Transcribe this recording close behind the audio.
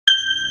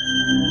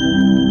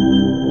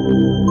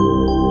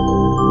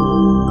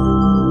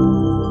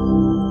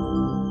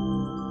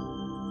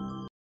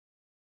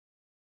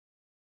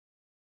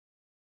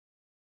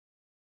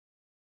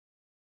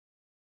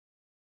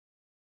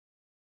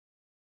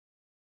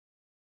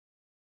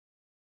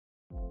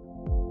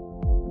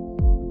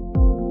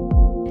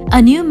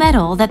A new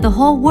metal that the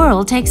whole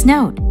world takes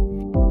note.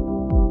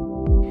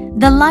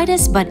 The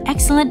lightest but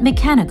excellent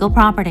mechanical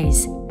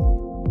properties.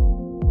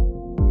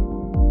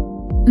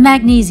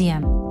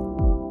 Magnesium.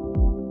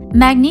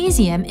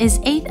 Magnesium is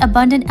the 8th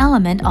abundant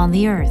element on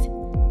the Earth.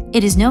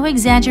 It is no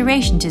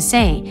exaggeration to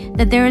say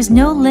that there is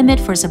no limit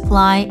for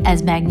supply,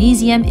 as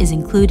magnesium is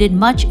included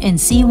much in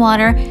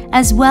seawater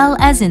as well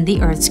as in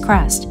the Earth's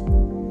crust.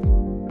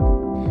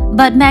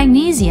 But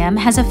magnesium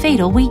has a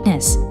fatal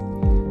weakness: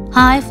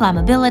 high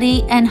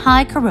flammability and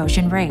high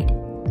corrosion rate.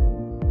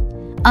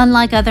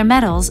 Unlike other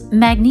metals,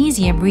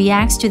 magnesium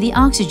reacts to the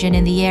oxygen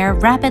in the air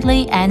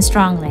rapidly and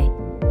strongly.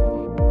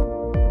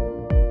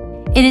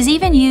 It is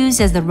even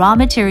used as the raw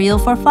material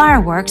for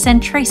fireworks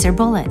and tracer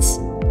bullets.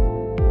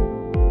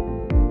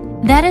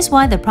 That is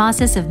why the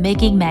process of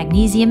making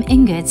magnesium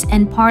ingots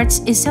and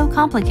parts is so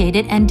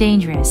complicated and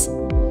dangerous.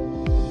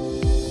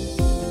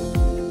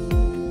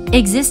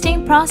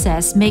 Existing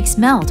process makes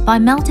melt by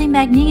melting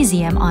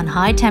magnesium on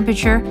high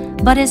temperature,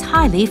 but is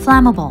highly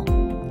flammable.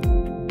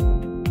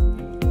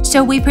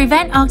 So we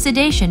prevent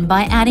oxidation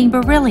by adding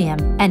beryllium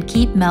and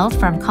keep melt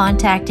from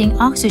contacting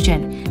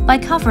oxygen by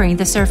covering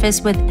the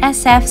surface with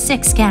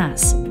SF6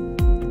 gas.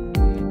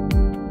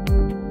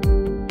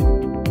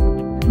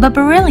 But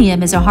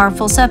beryllium is a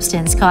harmful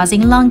substance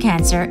causing lung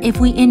cancer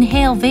if we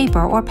inhale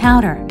vapor or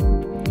powder.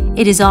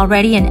 It is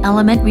already an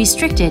element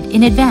restricted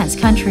in advanced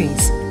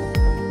countries.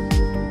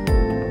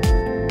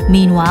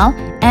 Meanwhile,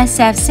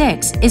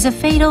 SF6 is a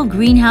fatal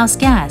greenhouse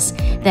gas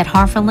that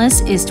harmfulness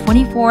is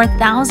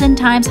 24,000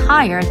 times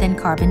higher than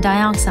carbon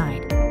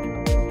dioxide.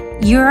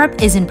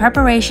 Europe is in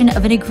preparation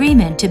of an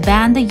agreement to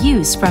ban the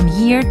use from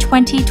year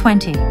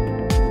 2020.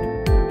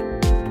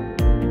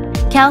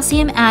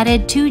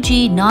 Calcium-added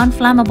 2G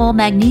non-flammable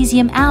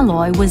magnesium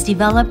alloy was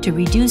developed to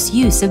reduce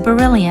use of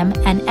beryllium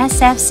and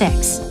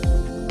SF6.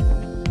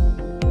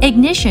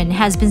 Ignition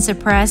has been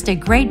suppressed a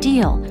great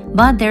deal,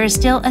 but there is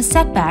still a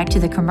setback to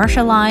the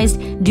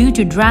commercialized due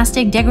to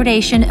drastic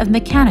degradation of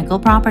mechanical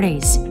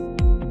properties.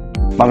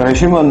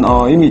 마그네슘은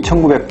이미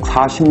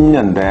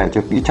 1940년대,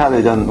 즉 2차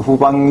대전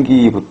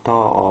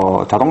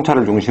후반기부터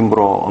자동차를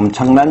중심으로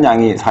엄청난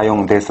양이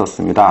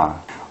사용됐었습니다.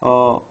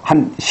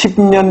 한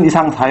 10년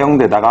이상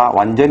사용되다가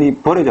완전히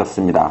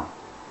버려졌습니다.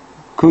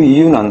 그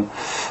이유는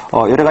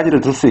여러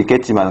가지를 들 수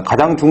있겠지만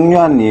가장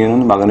중요한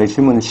이유는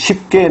마그네슘은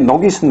쉽게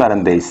녹이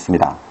쓴다는 데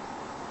있습니다.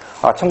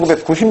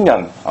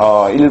 1990년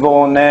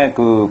일본의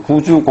그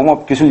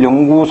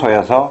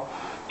구주공업기술연구소에서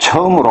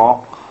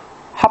처음으로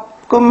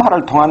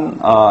합금화를 통한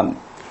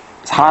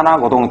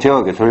산화고동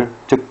제어 기술,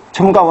 즉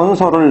첨가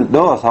원소를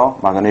넣어서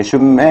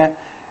마그네슘의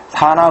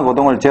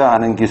산화고동을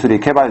제어하는 기술이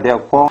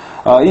개발되었고,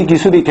 이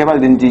기술이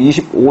개발된 지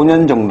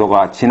 25년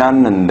정도가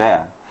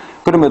지났는데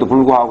그럼에도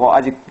불구하고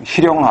아직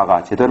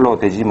실용화가 제대로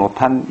되지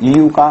못한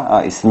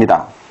이유가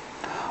있습니다.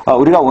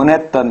 우리가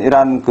원했던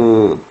이러한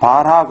그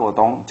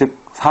발화고동, 즉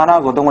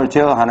산화고동을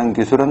제어하는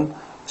기술은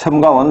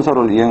첨가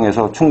원소를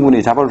이용해서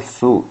충분히 잡을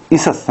수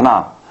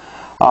있었으나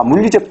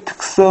물리적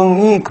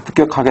특성이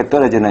급격하게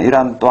떨어지는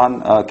이러한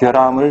또한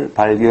결함을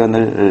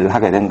발견을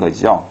하게 된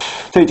거죠.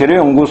 저희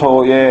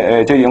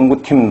재료연구소의 저희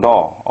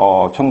연구팀도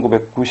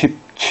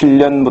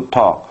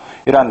 1997년부터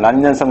이러한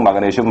난연성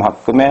마그네슘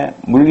합금의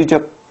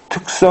물리적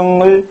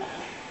특성을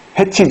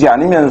해치지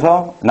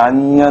않으면서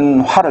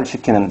난연화를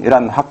시키는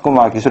이러한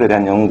합금화 기술에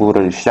대한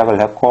연구를 시작을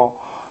했고,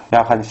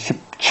 약 한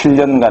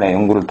 17년간의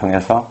연구를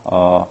통해서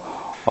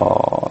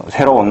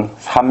새로운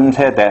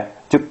 3세대,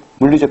 즉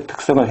물리적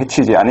특성을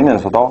해치지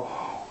않으면서도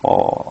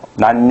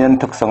난연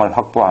특성을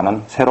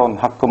확보하는 새로운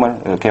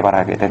합금을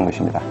개발하게 된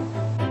것입니다.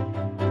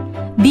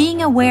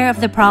 Being aware of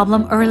the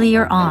problem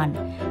earlier on,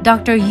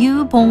 Dr.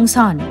 Yu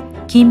Bong-sun,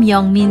 Kim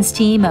Young-min's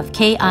team of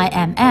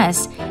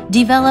KIMS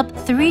developed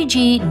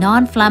 3G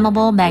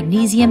non-flammable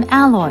magnesium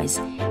alloys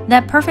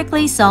that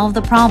perfectly solve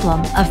the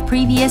problem of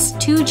previous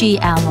 2G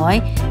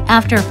alloy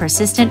after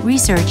persistent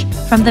research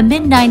from the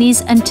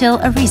mid-90s until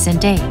a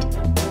recent date.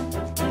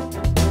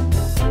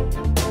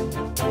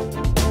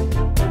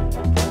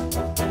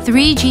 The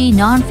 3G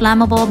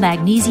non-flammable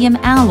magnesium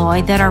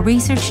alloy that our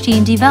research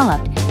team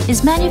developed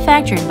is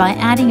manufactured by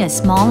adding a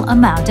small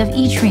amount of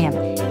yttrium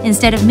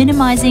instead of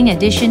minimizing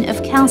addition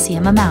of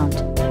calcium amount.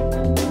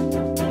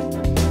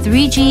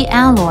 3G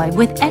alloy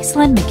with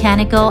excellent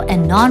mechanical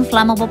and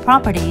non-flammable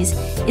properties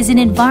is an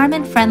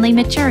environment-friendly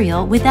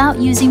material without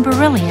using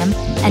beryllium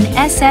and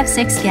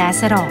SF6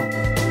 gas at all.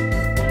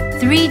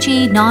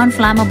 3G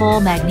non-flammable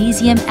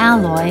magnesium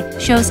alloy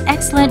shows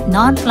excellent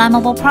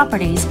non-flammable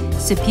properties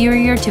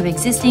superior to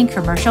existing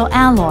commercial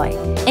alloy,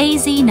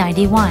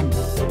 AZ91.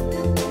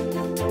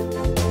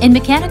 In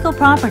mechanical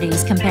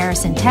properties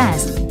comparison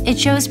test, it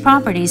shows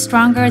properties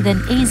stronger than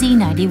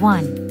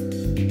AZ91.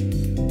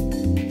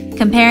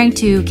 Comparing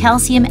to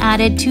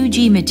calcium-added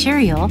 2G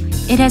material,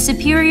 it has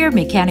superior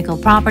mechanical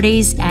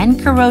properties and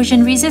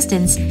corrosion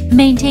resistance,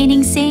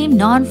 maintaining same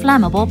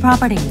non-flammable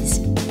properties.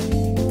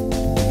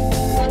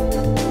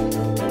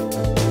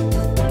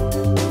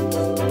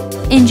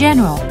 In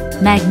general,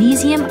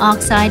 magnesium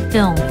oxide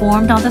film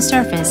formed on the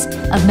surface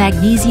of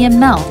magnesium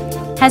melt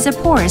has a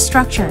porous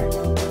structure,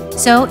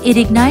 so it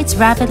ignites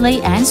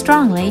rapidly and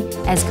strongly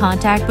as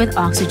contact with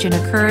oxygen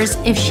occurs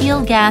if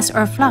shield gas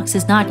or flux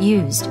is not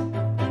used.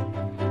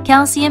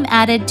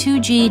 Calcium-added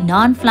 2G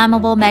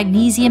non-flammable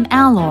magnesium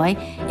alloy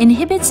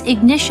inhibits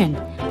ignition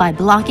by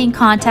blocking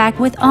contact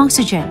with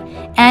oxygen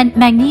and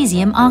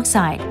magnesium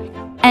oxide,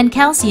 and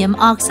calcium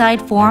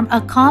oxide form a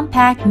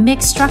compact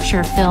mixed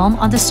structure film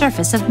on the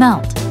surface of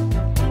melt.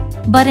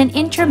 But an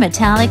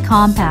intermetallic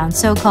compound,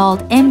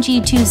 so-called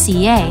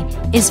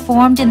Mg2Ca, is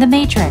formed in the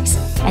matrix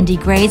and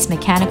degrades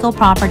mechanical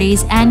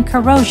properties and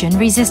corrosion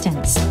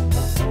resistance.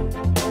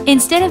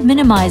 Instead of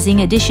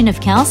minimizing addition of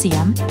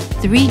calcium,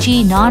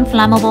 3G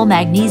non-flammable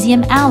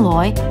magnesium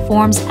alloy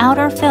forms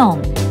outer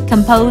film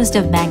composed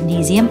of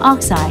magnesium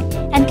oxide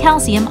and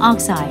calcium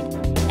oxide.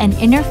 An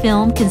inner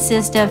film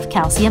consists of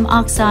calcium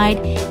oxide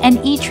and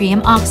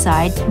yttrium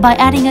oxide by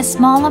adding a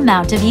small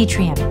amount of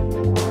yttrium.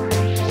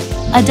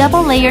 A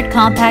double-layered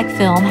compact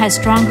film has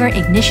stronger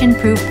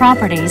ignition-proof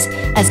properties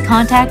as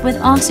contact with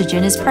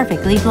oxygen is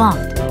perfectly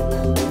blocked.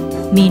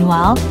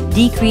 Meanwhile,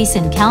 decrease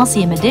in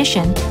calcium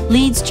addition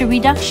leads to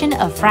reduction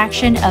of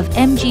fraction of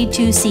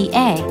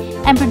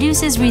Mg2Ca and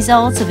produces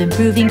results of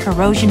improving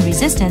corrosion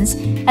resistance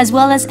as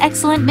well as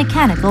excellent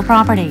mechanical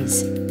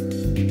properties.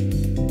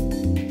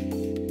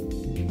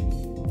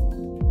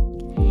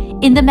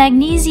 In the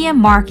magnesium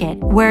market,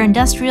 where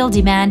industrial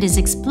demand is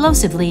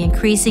explosively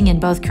increasing in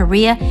both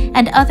Korea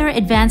and other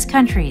advanced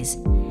countries,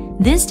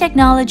 this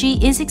technology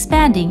is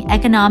expanding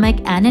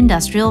economic and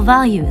industrial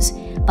values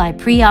by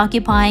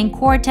preoccupying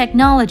core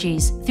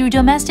technologies through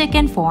domestic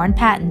and foreign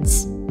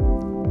patents.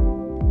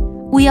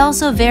 We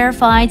also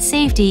verified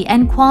safety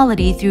and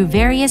quality through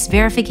various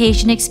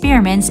verification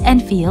experiments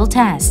and field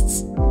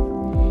tests.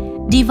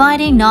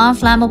 Dividing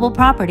non-flammable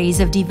properties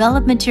of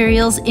developed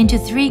materials into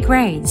 3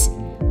 grades,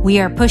 we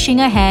are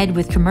pushing ahead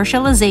with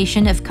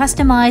commercialization of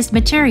customized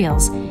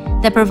materials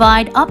that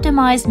provide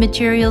optimized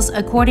materials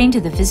according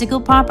to the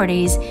physical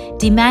properties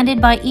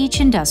demanded by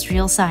each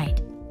industrial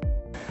site.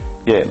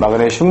 예,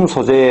 마그네슘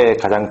소재의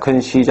가장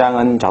큰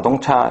시장은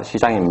자동차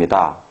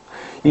시장입니다.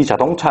 이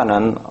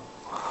자동차는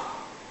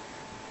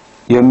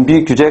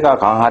연비 규제가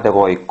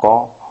강화되고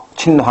있고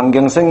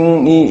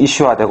친환경성이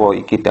이슈화되고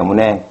있기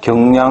때문에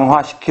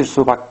경량화시킬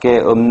수밖에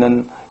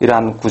없는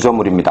이러한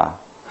구조물입니다.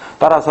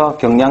 따라서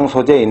경량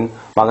소재인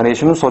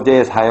마그네슘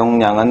소재의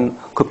사용량은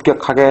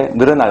급격하게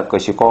늘어날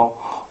것이고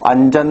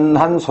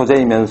안전한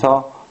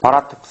소재이면서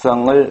발화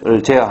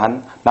특성을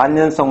제어한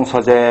난연성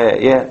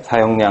소재의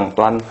사용량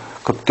또한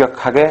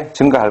급격하게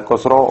증가할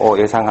것으로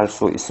예상할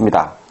수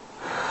있습니다.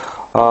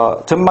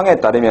 전망에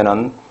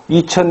따르면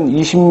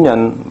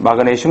 2020년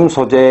마그네슘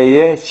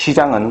소재의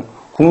시장은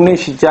국내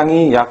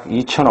시장이 약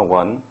 2천억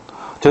원,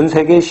 전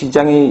세계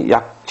시장이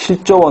약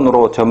 7조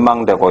원으로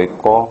전망되고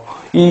있고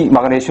이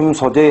마그네슘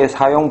소재의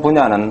사용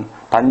분야는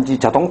단지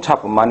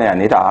자동차뿐만이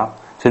아니라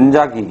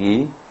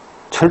전자기기,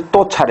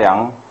 철도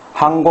차량,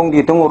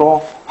 항공기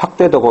등으로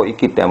확대되고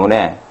있기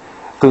때문에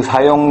그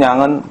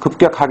사용량은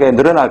급격하게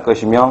늘어날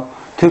것이며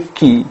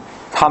특히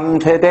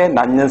 3세대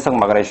난연성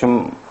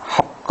마그네슘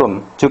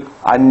합금, 즉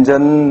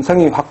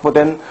안전성이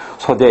확보된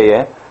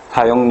소재의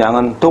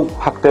사용량은 더욱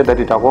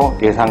확대되리라고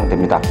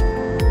예상됩니다.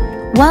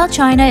 While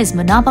China is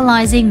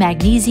monopolizing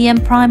magnesium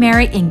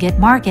primary ingot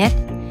market,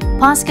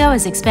 POSCO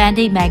is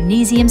expanding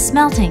magnesium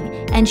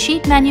smelting and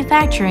sheet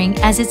manufacturing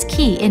as its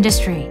key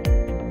industry.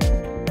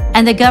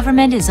 And the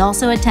government is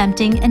also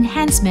attempting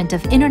enhancement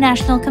of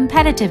international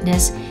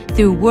competitiveness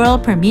through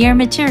World Premier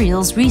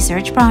Materials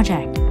Research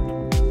Project.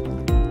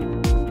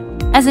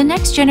 As a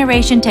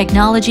next-generation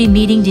technology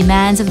meeting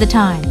demands of the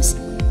times,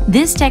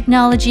 this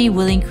technology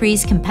will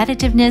increase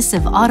competitiveness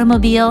of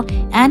automobile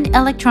and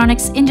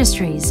electronics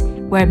industries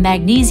where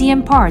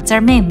magnesium parts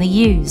are mainly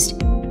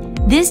used.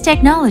 This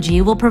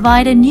technology will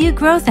provide a new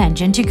growth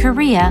engine to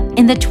Korea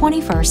in the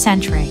 21st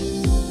century.